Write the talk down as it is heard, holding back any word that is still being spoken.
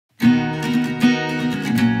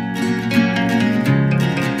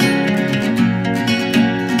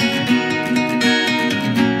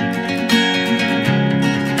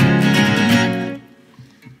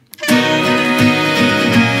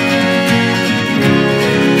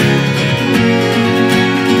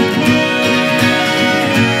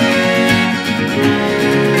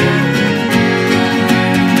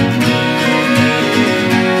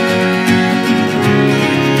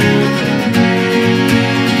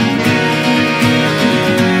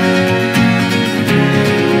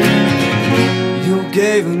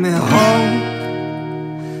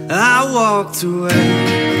walked away.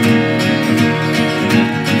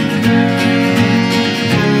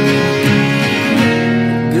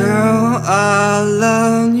 Girl, I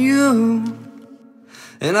love you,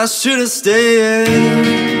 and I should have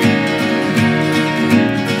stayed.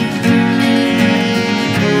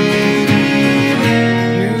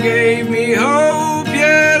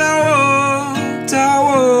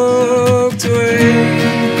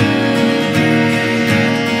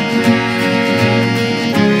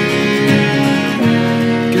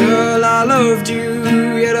 I loved you,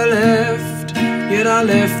 yet I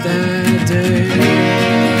left that day.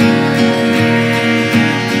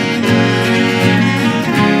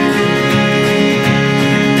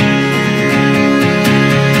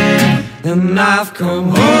 And I've come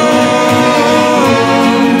home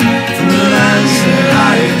from the lands that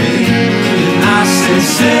I've been, and I set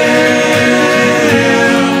sail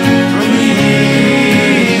from the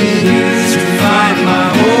east to find my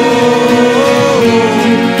home.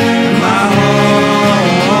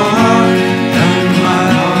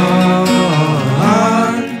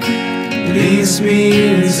 Leads me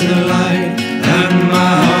into the light, and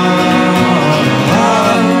my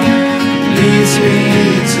heart leads me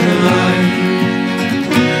into the light.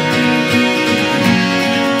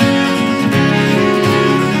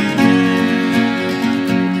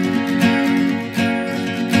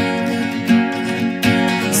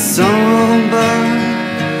 Sun will burn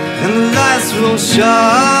and the lights will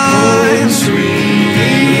shine. Oh, sweet,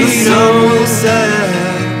 the sun will set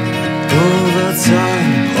over time.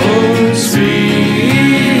 Oh,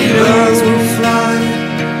 sweet, birds will fly,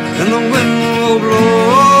 and the wind will blow.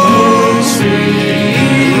 Oh,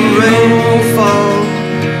 sweet, the rain will fall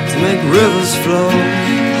to make rivers flow.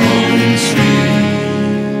 Oh, sweet,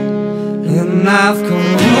 and I've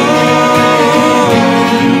come home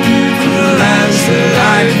from the lands that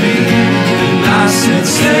I've been, and I set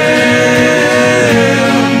sail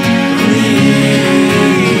from the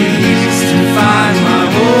east to find my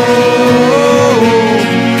home.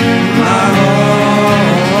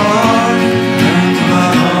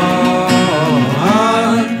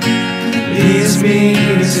 Leads me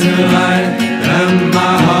into the light, and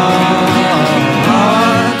my heart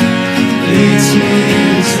leads me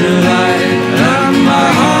into the light, and my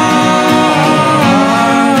heart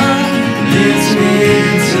leads me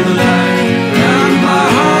into the light, and my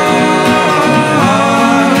heart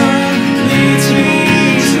leads me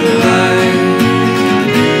into the light.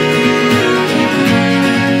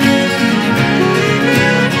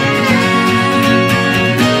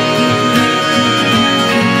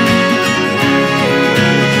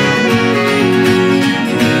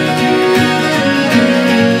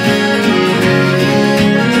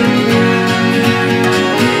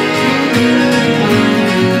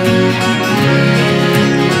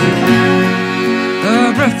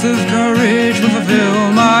 Of courage will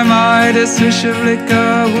fulfill my mind. A swish of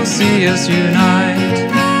liquor will see us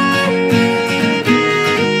unite.